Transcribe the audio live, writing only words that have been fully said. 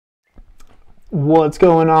What's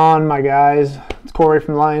going on, my guys? It's Corey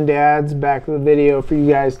from Lion Dads, back with a video for you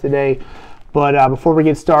guys today. But before we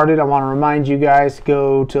get started, I want to remind you guys to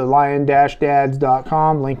go to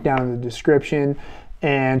lion-dads.com, link down in the description,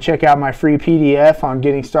 and check out my free PDF on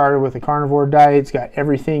getting started with a carnivore diet. It's got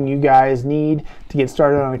everything you guys need to get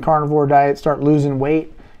started on a carnivore diet, start losing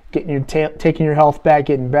weight, taking your health back,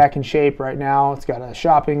 getting back in shape right now. It's got a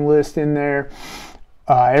shopping list in there,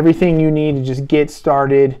 everything you need to just get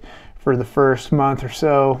started for the first month or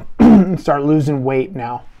so and start losing weight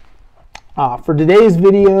now. For today's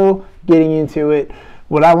video, getting into it,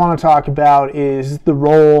 what I want to talk about is the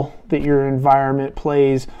role that your environment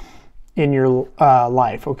plays in your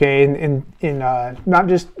life, okay? And not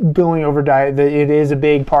just going over diet, that it is a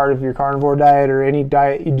big part of your carnivore diet or any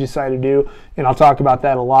diet you decide to do, and I'll talk about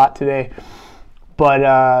that a lot today.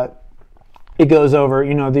 But it goes over,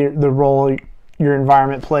 you know, the role your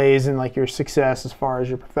environment plays in like your success as far as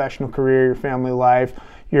your professional career, your family life,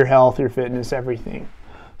 your health, your fitness, everything.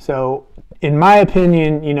 So in my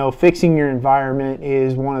opinion, you know, fixing your environment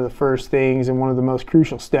is one of the first things and one of the most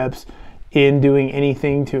crucial steps in doing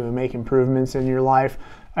anything to make improvements in your life.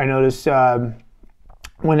 I notice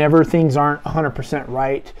whenever things aren't 100%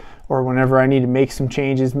 right, or whenever I need to make some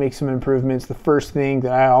changes, make some improvements, the first thing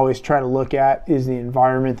that I always try to look at is the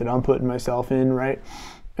environment that I'm putting myself in, right?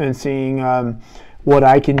 And seeing what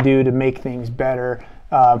I can do to make things better,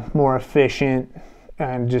 more efficient,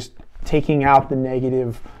 and just taking out the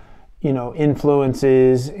negative, you know,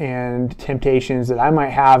 influences and temptations that I might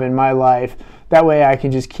have in my life. That way I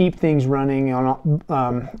can just keep things running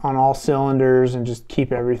on all cylinders and just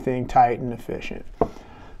keep everything tight and efficient.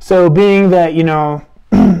 So being that, you know,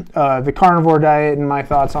 the carnivore diet and my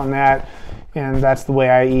thoughts on that, and that's the way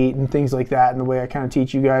I eat and things like that, and the way I kind of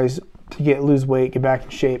teach you guys to lose weight, get back in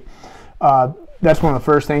shape. That's one of the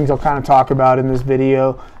first things I'll kind of talk about in this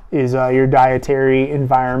video is your dietary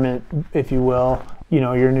environment, if you will, you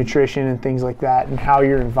know, your nutrition and things like that, and how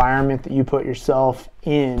your environment that you put yourself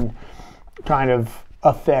in kind of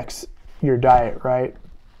affects your diet, right?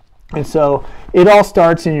 And so it all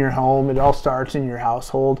starts in your home. It all starts in your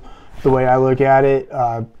household, the way I look at it.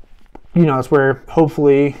 You know, it's where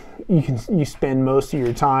hopefully you spend most of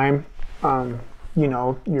your time. You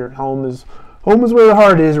know, your home is where the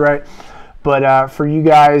heart is, right? But for you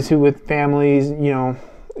guys who with families, you know,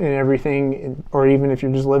 and everything, or even if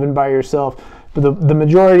you're just living by yourself, but the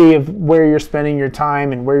majority of where you're spending your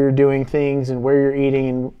time and where you're doing things and where you're eating,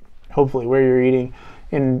 and hopefully where you're eating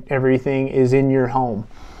and everything, is in your home.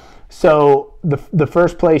 So the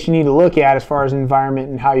first place you need to look at as far as environment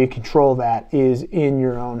and how you control that is in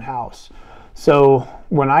your own house. So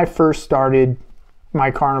when I first started my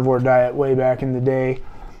carnivore diet way back in the day,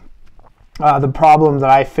 the problem that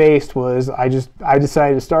I faced was I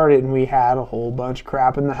decided to start it, and we had a whole bunch of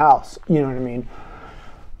crap in the house. You know what I mean?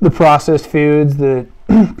 The processed foods that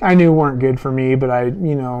I knew weren't good for me, but I,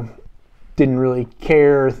 you know, didn't really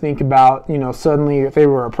care or think about, you know, suddenly if they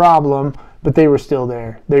were a problem, but they were still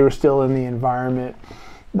there. They were still in the environment.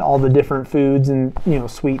 All the different foods and, you know,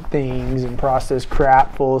 sweet things and processed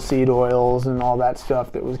crap full of seed oils and all that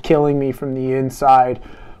stuff that was killing me from the inside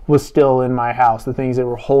was still in my house. The things that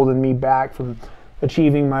were holding me back from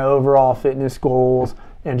achieving my overall fitness goals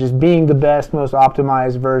and just being the best, most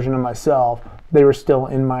optimized version of myself, they were still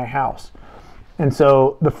in my house. And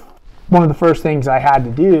so one of the first things I had to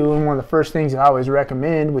do, and one of the first things I always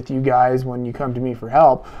recommend with you guys when you come to me for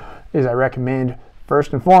help, is I recommend,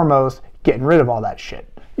 first and foremost, getting rid of all that shit.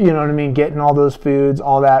 You know what I mean? Getting all those foods,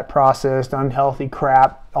 all that processed, unhealthy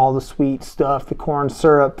crap, all the sweet stuff, the corn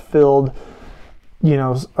syrup filled, you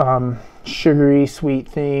know, sugary sweet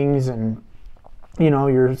things, and, you know,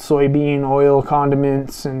 your soybean oil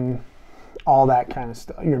condiments and all that kind of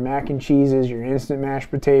stuff. Your mac and cheeses, your instant mashed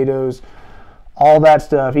potatoes, all that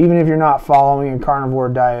stuff. Even if you're not following a carnivore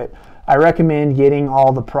diet, I recommend getting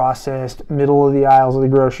all the processed, middle of the aisles of the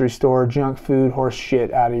grocery store, junk food, horse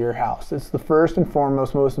shit out of your house. It's the first and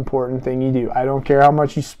foremost, most important thing you do. I don't care how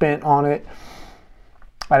much you spent on it.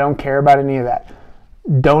 I don't care about any of that.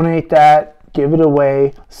 Donate that, give it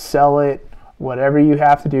away, sell it, whatever you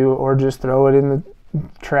have to do, or just throw it in the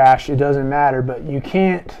trash. It doesn't matter, but you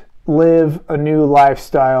can't live a new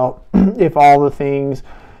lifestyle if all the things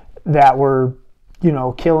that were, you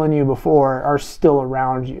know, killing you before are still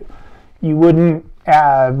around you. You wouldn't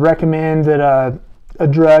recommend that a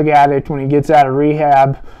drug addict, when he gets out of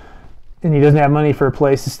rehab and he doesn't have money for a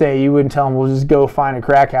place to stay, you wouldn't tell him, well, just go find a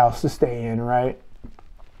crack house to stay in, right?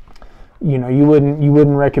 You know, you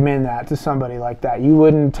wouldn't recommend that to somebody like that. You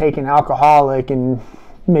wouldn't take an alcoholic and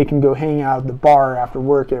make him go hang out at the bar after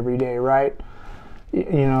work every day, right?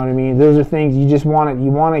 You know what I mean? Those are things you just want to,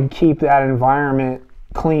 you want to keep that environment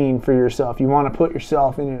clean for yourself. You want to put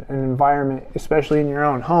yourself in an environment, especially in your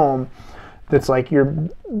own home, that's like your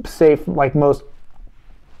safe, like most,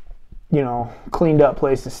 you know, cleaned up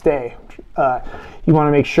place to stay. You want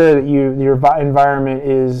to make sure that your environment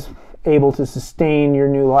is able to sustain your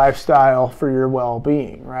new lifestyle for your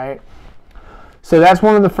well-being, right? So that's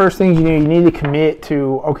one of the first things you need. You need to commit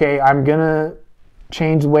to, okay, I'm gonna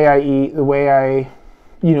change the way I eat, the way I,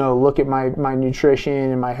 you know, look at my nutrition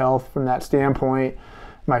and my health from that standpoint,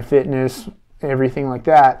 my fitness, everything like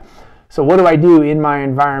that. So what do I do in my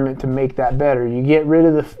environment to make that better? You get rid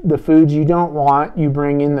of the foods you don't want, you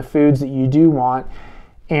bring in the foods that you do want.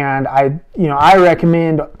 And I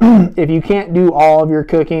recommend, if you can't do all of your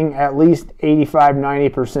cooking, at least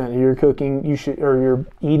 85-90% of your cooking your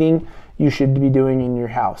eating you should be doing in your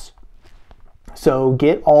house. So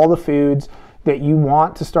get all the foods that you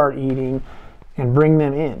want to start eating and bring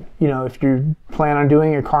them in. You know, if you plan on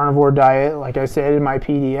doing a carnivore diet, like I said in my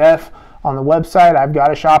PDF on the website, I've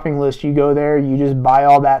got a shopping list. You go there, you just buy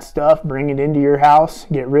all that stuff, bring it into your house,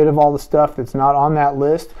 get rid of all the stuff that's not on that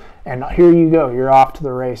list, and here you go, you're off to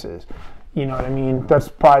the races. You know what I mean? That's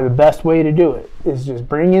probably the best way to do it, is just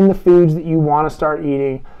bring in the foods that you want to start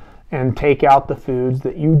eating and take out the foods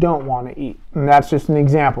that you don't want to eat. And that's just an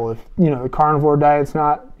example. If, you know, the carnivore diet's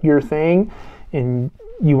not your thing and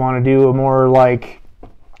you want to do a more like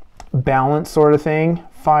balanced sort of thing,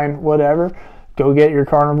 fine, whatever. Go get your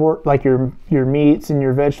carnivore, like your meats and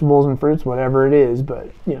your vegetables and fruits, whatever it is. But,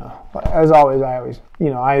 you know, as always,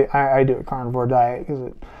 I do a carnivore diet because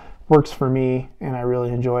it works for me and I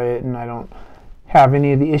really enjoy it, and I don't have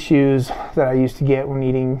any of the issues that I used to get when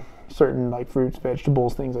eating certain like fruits,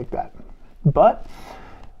 vegetables, things like that. But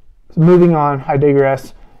moving on, I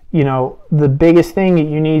digress. You know, the biggest thing that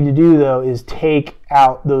you need to do though is take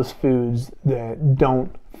out those foods that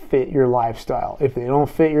don't fit your lifestyle. If they don't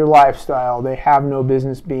fit your lifestyle, they have no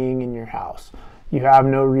business being in your house. You have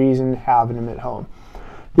no reason having them at home.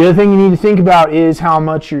 The other thing you need to think about is how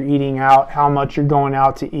much you're eating out, how much you're going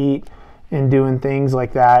out to eat and doing things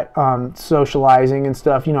like that, socializing and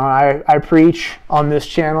stuff. You know, I preach on this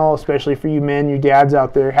channel, especially for you men, you dads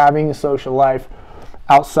out there, having a social life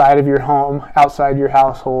outside of your home, outside your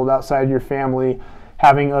household, outside your family,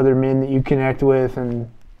 having other men that you connect with and,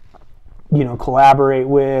 you know, collaborate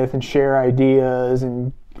with and share ideas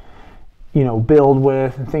and, you know, build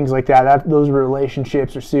with and things like that. Those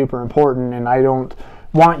relationships are super important, and I don't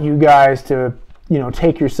want you guys to, you know,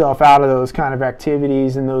 take yourself out of those kind of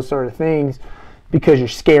activities and those sort of things because you're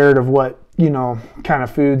scared of what, you know, kind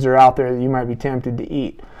of foods are out there that you might be tempted to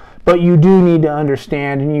eat. But you do need to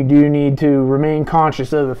understand, and you do need to remain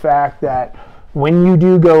conscious of the fact that when you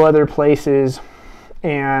do go other places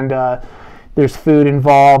and there's food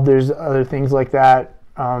involved, there's other things like that,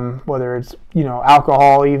 whether it's, you know,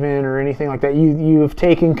 alcohol even or anything like that, you have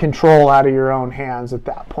taken control out of your own hands at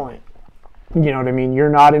that point. You know what I mean? You're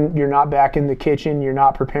not back in the kitchen. You're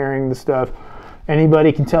not preparing the stuff.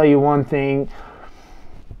 Anybody can tell you one thing,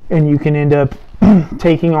 and you can end up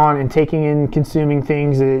taking in consuming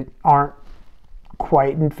things that aren't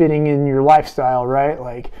quite fitting in your lifestyle, right?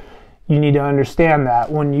 Like, you need to understand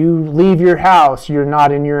that when you leave your house, you're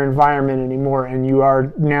not in your environment anymore, and you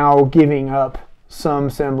are now giving up some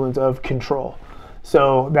semblance of control.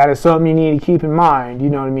 So that is something you need to keep in mind. You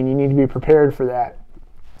know what I mean? You need to be prepared for that.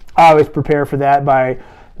 I always prepare for that by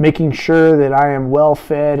making sure that I am well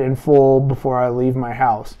fed and full before I leave my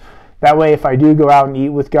house. That way, if I do go out and eat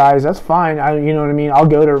with guys, that's fine. You know what I mean? I'll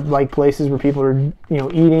go to like places where people are, you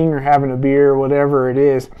know, eating or having a beer or whatever it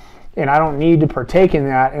is, and I don't need to partake in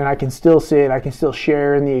that, and I can still sit, I can still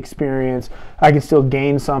share in the experience, I can still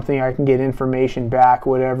gain something, I can get information back,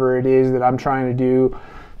 whatever it is that I'm trying to do,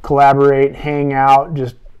 collaborate, hang out,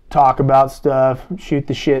 just talk about stuff, shoot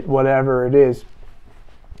the shit, whatever it is.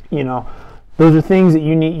 You know, those are things that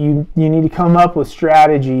you need to come up with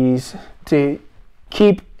strategies to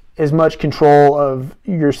keep as much control of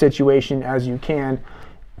your situation as you can,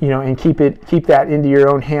 you know, and keep that into your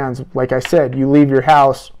own hands. Like I said, you leave your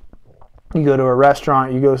house, you go to a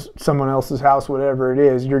restaurant, you go to someone else's house, whatever it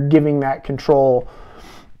is, you're giving that control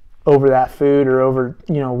over that food or over,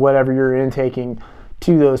 you know, whatever you're intaking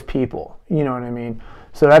to those people. You know what I mean?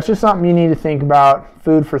 So that's just something you need to think about.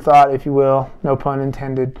 Food for thought, if you will, no pun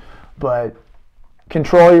intended. But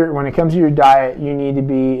when it comes to your diet, you need to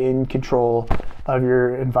be in control of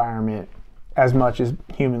your environment as much as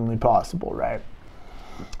humanly possible, right?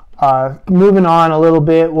 Moving on a little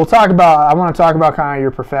bit, I want to talk about kind of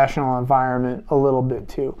your professional environment a little bit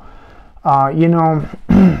too. You know,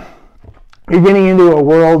 you're getting into a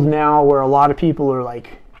world now where a lot of people are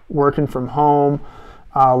like working from home.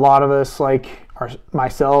 A lot of us, like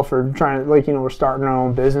myself, are trying to, like, we're starting our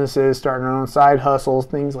own businesses, starting our own side hustles,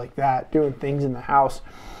 things like that, doing things in the house,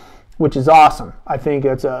 which is awesome. I think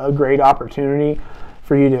that's a great opportunity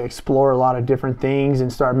for you to explore a lot of different things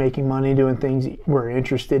and start making money doing things we're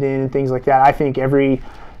interested in and things like that. I think every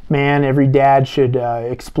man, every dad should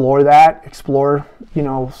explore that,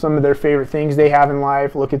 some of their favorite things they have in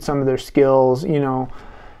life, look at some of their skills,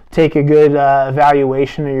 take a good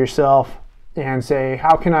evaluation of yourself and say,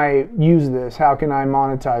 how can I use this? How can I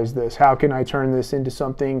monetize this? How can I turn this into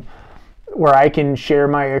something where I can share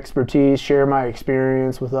my expertise, share my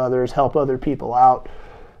experience with others, help other people out,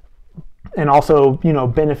 and also,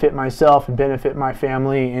 benefit myself and benefit my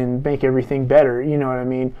family and make everything better. You know what I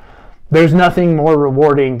mean? There's nothing more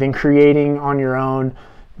rewarding than creating on your own,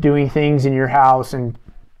 doing things in your house and,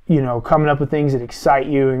 coming up with things that excite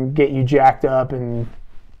you and get you jacked up and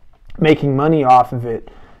making money off of it,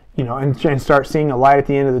 and start seeing a light at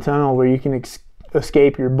the end of the tunnel where you can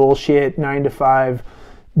escape your bullshit 9-to-5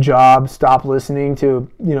 job, stop listening to,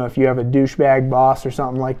 if you have a douchebag boss or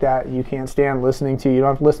something like that you can't stand listening to, you don't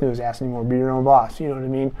have to listen to his ass anymore, be your own boss, you know what I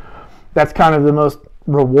mean? That's kind of the most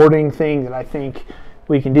rewarding thing that I think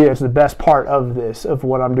we can do. That's the best part of this, of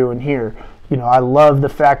what I'm doing here. I love the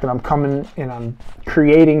fact that I'm coming and I'm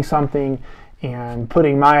creating something and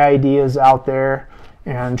putting my ideas out there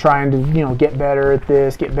and trying to, get better at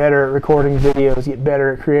this, get better at recording videos, get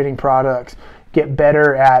better at creating products, get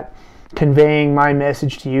better at conveying my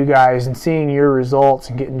message to you guys and seeing your results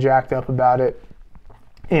and getting jacked up about it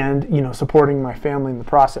and, supporting my family in the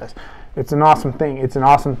process. It's an awesome thing. It's an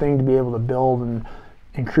awesome thing to be able to build and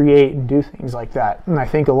create and do things like that. And I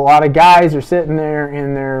think a lot of guys are sitting there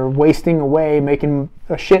and they're wasting away making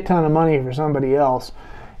a shit ton of money for somebody else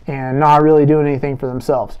and not really doing anything for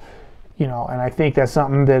themselves. And I think that's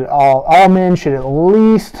something that all men should at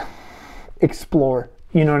least explore.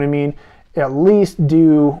 You know what I mean? At least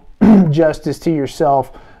do justice to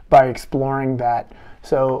yourself by exploring that.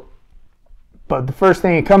 But the first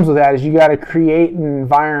thing that comes with that is you got to create an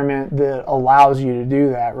environment that allows you to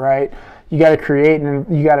do that, right? You got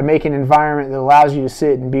to make an environment that allows you to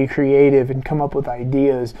sit and be creative and come up with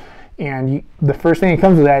ideas. And the first thing that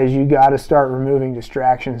comes with that is you got to start removing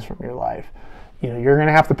distractions from your life. You're going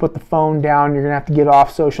to have to put the phone down. You're going to have to get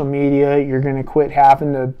off social media. You're going to quit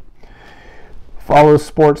having to follow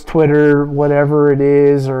sports Twitter, whatever it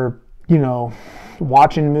is, or,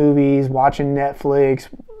 watching movies, watching Netflix,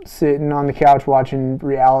 sitting on the couch watching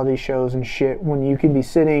reality shows and shit when you could be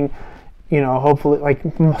sitting, hopefully,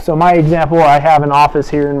 so my example, I have an office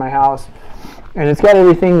here in my house and it's got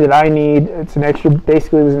everything that I need. It's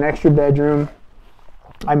basically it was an extra bedroom.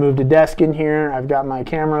 I moved a desk in here. I've got my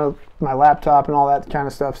camera, my laptop, and all that kind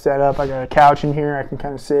of stuff set up. I got a couch in here. I can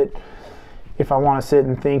kind of sit if I want to sit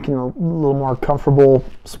and think in a little more comfortable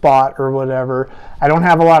spot or whatever. I don't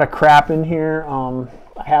have a lot of crap in here. I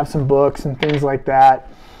have some books and things like that,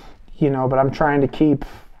 but I'm trying to keep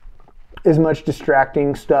as much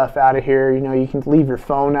distracting stuff out of here. You can leave your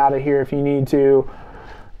phone out of here if you need to,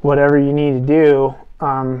 whatever you need to do.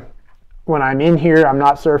 When I'm in here, I'm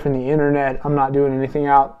not surfing the internet. I'm not doing anything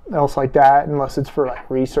else like that unless it's for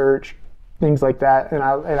research, things like that. And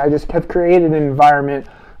I just have created an environment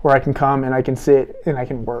where I can come and I can sit and I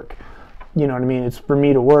can work. You know what I mean? It's for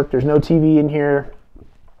me to work. There's no TV in here.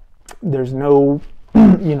 There's no,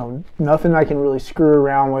 nothing I can really screw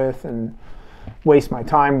around with and waste my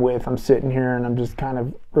time with. I'm sitting here and I'm just kind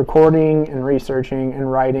of recording and researching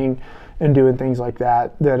and writing and doing things like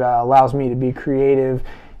that allows me to be creative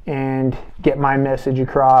and get my message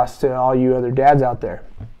across to all you other dads out there.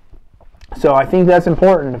 So I think that's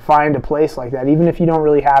important, to find a place like that, even if you don't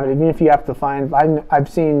really have it, even if you have to find, I've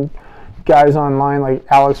seen guys online like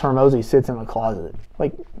Alex Hormozy sits in a closet.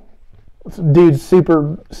 Dude's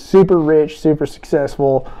super, super rich, super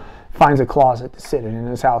successful, finds a closet to sit in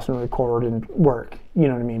his house and record and work. You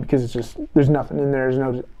know what I mean? Because it's just, there's nothing in there,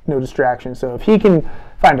 there's no distraction. So if he can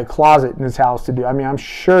find a closet in his house to do, I'm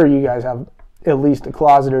sure you guys have at least a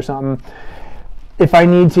closet or something. If I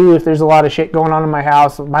need to, if there's a lot of shit going on in my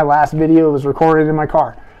house, my last video was recorded in my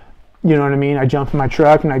car. You know what I mean? I jump in my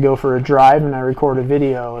truck and I go for a drive and I record a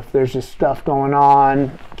video. If there's just stuff going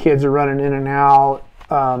on, kids are running in and out,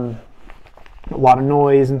 a lot of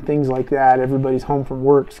noise and things like that, everybody's home from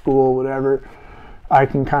work, school, whatever, I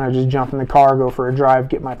can kind of just jump in the car, go for a drive,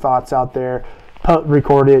 get my thoughts out there,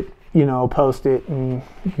 record it, post it, and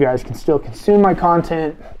you guys can still consume my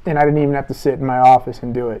content, and I didn't even have to sit in my office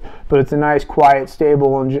and do it. But it's a nice, quiet,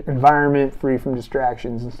 stable environment, free from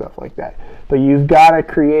distractions and stuff like that. But you've got to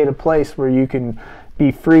create a place where you can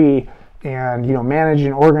be free and, manage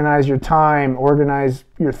and organize your time, organize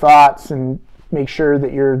your thoughts, and make sure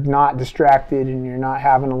that you're not distracted and you're not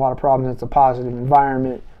having a lot of problems. It's a positive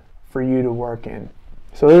environment for you to work in.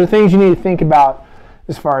 So those are things you need to think about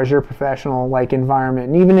as far as your professional like environment.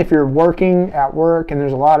 And even if you're working at work and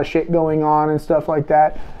there's a lot of shit going on and stuff like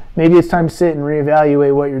that, maybe it's time to sit and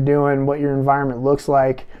reevaluate what you're doing, what your environment looks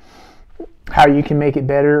like, how you can make it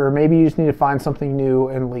better, or maybe you just need to find something new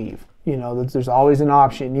and leave. You know, there's always an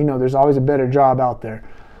option. You know, there's always a better job out there.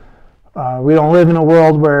 We don't live in a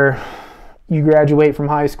world where you graduate from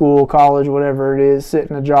high school, college, whatever it is, sit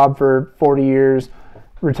in a job for 40 years,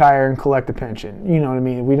 retire and collect a pension. You know what I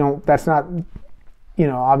mean? That's not, you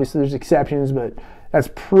know, obviously there's exceptions, but that's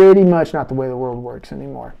pretty much not the way the world works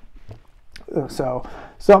anymore. So,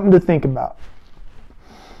 something to think about.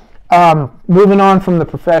 Moving on from the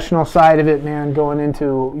professional side of it, man, going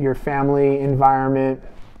into your family environment.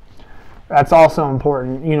 That's also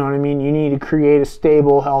important. You know what I mean? You need to create a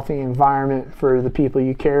stable, healthy environment for the people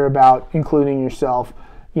you care about, including yourself.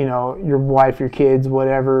 You know, your wife, your kids,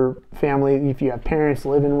 whatever, family, if you have parents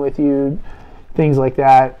living with you, things like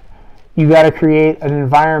that. You got to create an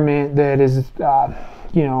environment that is,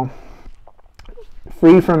 you know,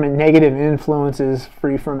 free from negative influences,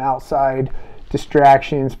 free from outside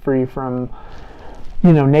distractions, free from,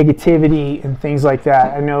 you know, negativity and things like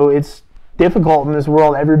that. I know it's difficult in this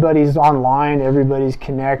world. Everybody's online, everybody's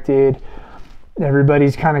connected,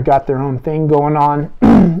 everybody's kind of got their own thing going on.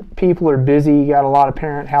 People are busy. You got a lot of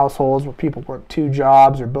parent households where people work 2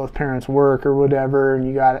 jobs or both parents work or whatever, and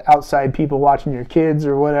you got outside people watching your kids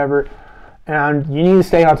or whatever, and you need to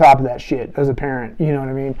stay on top of that shit as a parent. You know what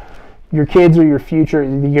I mean? Your kids are your future.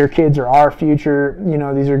 Your kids are our future. You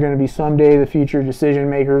know, these are going to be someday the future decision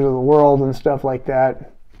makers of the world and stuff like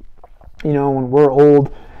that. You know, when we're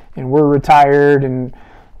old and we're retired and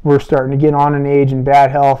we're starting to get on in age and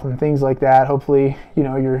bad health and things like that, hopefully, you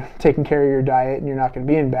know, you're taking care of your diet and you're not going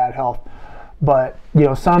to be in bad health. But, you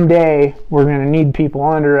know, someday we're going to need people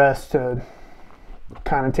under us to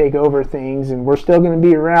kind of take over things, and we're still going to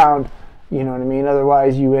be around, you know what I mean?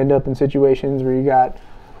 Otherwise, you end up in situations where you got,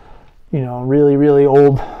 you know, really, really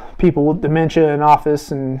old people with dementia in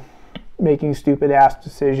office and making stupid ass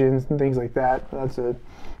decisions and things like that. That's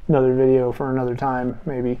another video for another time,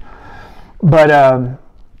 maybe. But,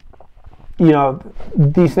 you know,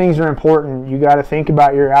 these things are important. You got to think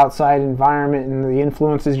about your outside environment and the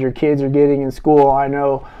influences your kids are getting in school. I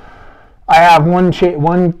know I have one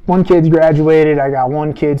kid's graduated. I got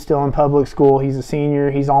one kid still in public school. He's a senior.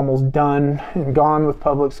 He's almost done and gone with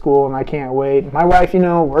public school, and I can't wait. My wife, you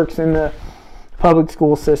know, works in the public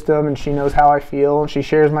school system, and she knows how I feel, and she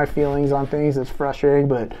shares my feelings on things. It's frustrating,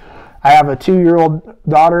 but I have a 2-year-old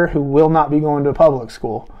daughter who will not be going to public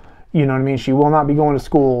school. You know what I mean? She will not be going to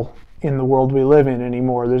school in the world we live in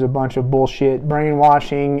anymore. There's a bunch of bullshit,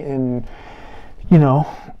 brainwashing, and, you know,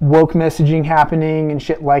 woke messaging happening and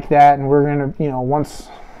shit like that. And we're gonna, you know, once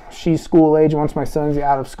she's school age, once my son's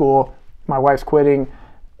out of school, my wife's quitting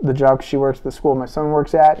the job she works at the school my son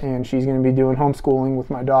works at, and she's gonna be doing homeschooling with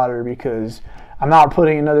my daughter because I'm not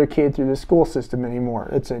putting another kid through the school system anymore.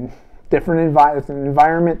 It's a different environment. It's an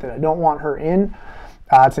environment that I don't want her in.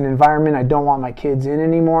 It's an environment I don't want my kids in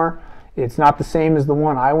anymore. It's not the same as the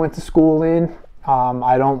one I went to school in.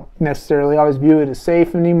 I don't necessarily always view it as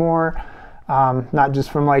safe anymore. Not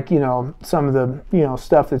just from, like, you know, some of the, you know,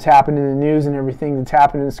 stuff that's happened in the news and everything that's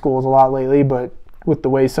happened in schools a lot lately, but with the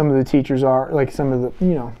way some of the teachers are, like some of the,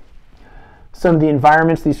 you know, some of the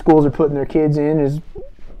environments these schools are putting their kids in is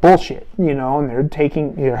bullshit, you know, and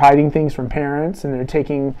they're hiding things from parents, and they're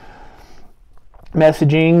taking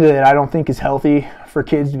messaging that I don't think is healthy for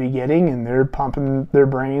kids to be getting, and they're pumping their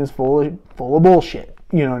brains full of bullshit,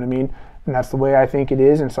 you know what I mean? And that's the way I think it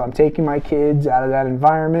is. And so I'm taking my kids out of that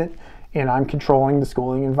environment, and I'm controlling the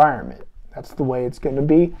schooling environment. That's the way it's going to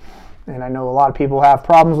be. And I know a lot of people have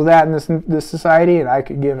problems with that in this society, and I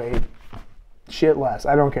could give a shit less.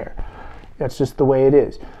 I don't care. That's just the way it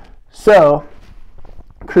is. So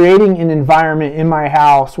creating an environment in my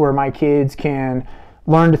house where my kids can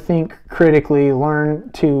learn to think critically,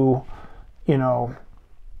 learn to, you know,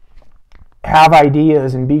 have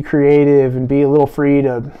ideas and be creative and be a little free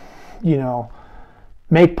to, you know,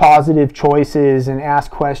 make positive choices and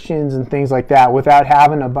ask questions and things like that without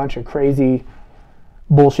having a bunch of crazy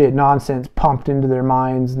bullshit nonsense pumped into their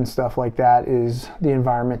minds and stuff like that, is the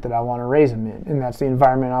environment that I want to raise them in. And that's the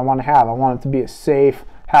environment I want to have. I want it to be a safe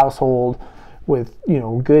household with, you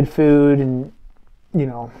know, good food and, you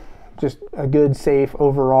know, just a good, safe,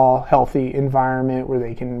 overall healthy environment where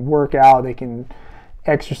they can work out, they can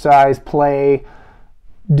exercise, play,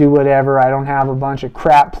 do whatever. I don't have a bunch of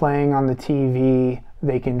crap playing on the TV.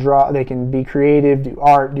 They can draw, they can be creative, do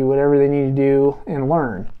art, do whatever they need to do, and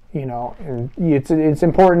learn. you know, and it's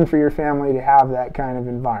important for your family to have that kind of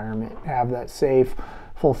environment, have that safe,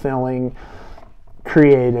 fulfilling,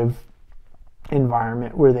 creative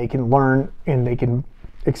environment where they can learn and they can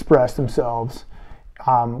express themselves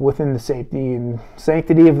within the safety and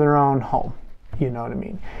sanctity of their own home. You know what I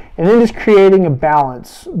mean? And then just creating a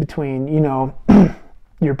balance between, you know,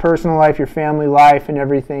 your personal life, your family life, and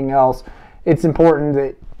everything else. It's important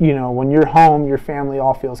that, you know, when you're home, your family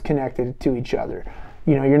all feels connected to each other.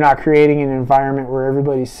 You know, you're not creating an environment where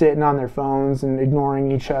everybody's sitting on their phones and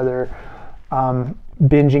ignoring each other,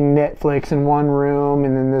 binging Netflix in one room,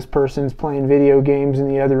 and then this person's playing video games in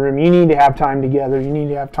the other room. You need to have time together. You need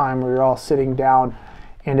to have time where you're all sitting down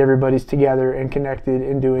and everybody's together and connected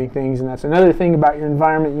and doing things. And that's another thing about your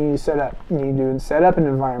environment you need to set up. You need to set up an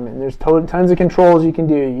environment. There's tons of controls you can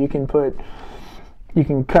do. You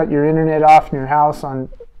can cut your internet off in your house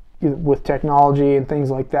with technology and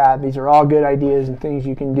things like that. These are all good ideas and things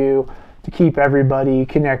you can do to keep everybody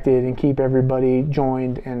connected and keep everybody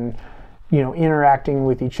joined and, you know, interacting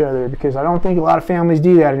with each other, because I don't think a lot of families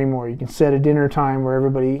do that anymore. You can set a dinner time where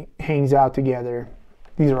everybody hangs out together.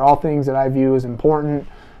 These are all things that I view as important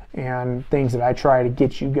and things that I try to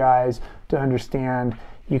get you guys to understand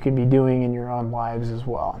you can be doing in your own lives as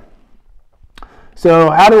well.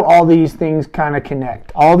 So how do all these things kind of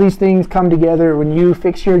connect? All these things come together when you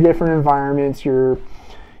fix your different environments, your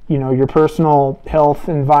personal health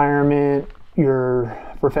environment, your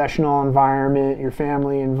professional environment, your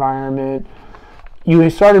family environment. You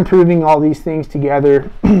start improving all these things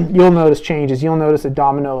together, you'll notice changes. You'll notice a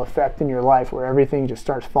domino effect in your life where everything just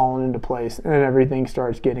starts falling into place and everything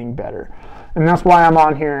starts getting better. And that's why I'm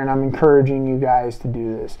on here and I'm encouraging you guys to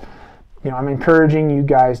do this. You know, I'm encouraging you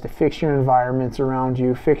guys to fix your environments around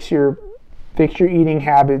you, fix your eating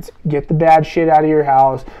habits, get the bad shit out of your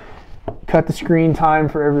house, cut the screen time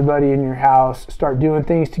for everybody in your house, start doing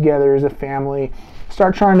things together as a family,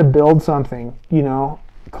 start trying to build something, you know.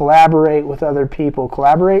 Collaborate with other people,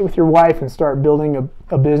 collaborate with your wife and start building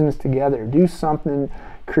a business together. Do something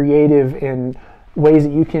creative in ways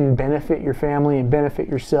that you can benefit your family and benefit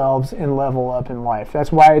yourselves and level up in life.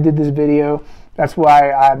 That's why I did this video. That's what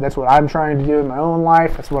I'm trying to do in my own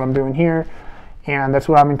life. That's what I'm doing here. And that's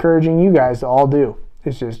what I'm encouraging you guys to all do.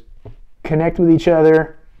 Is just connect with each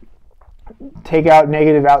other, take out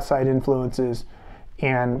negative outside influences,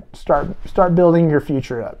 and start building your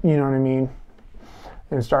future up. You know what I mean?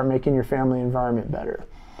 And start making your family environment better.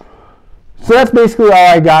 So that's basically all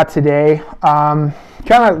I got today. Kind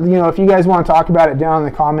of, you know, if you guys want to talk about it down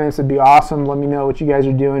in the comments, it'd be awesome. Let me know what you guys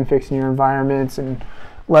are doing, fixing your environments and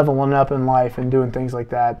leveling up in life and doing things like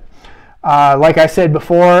that. Like I said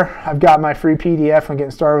before, I've got my free PDF on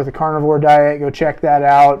getting started with the carnivore diet. Go check that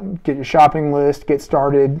out. Get your shopping list. Get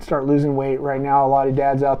started. Start losing weight. Right now, a lot of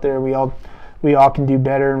dads out there, we all can do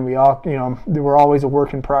better, and we all, you know, we're always a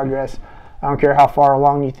work in progress. I don't care how far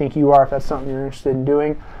along you think you are. If that's something you're interested in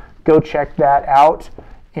doing, go check that out.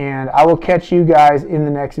 And I will catch you guys in the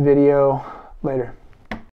next video. Later.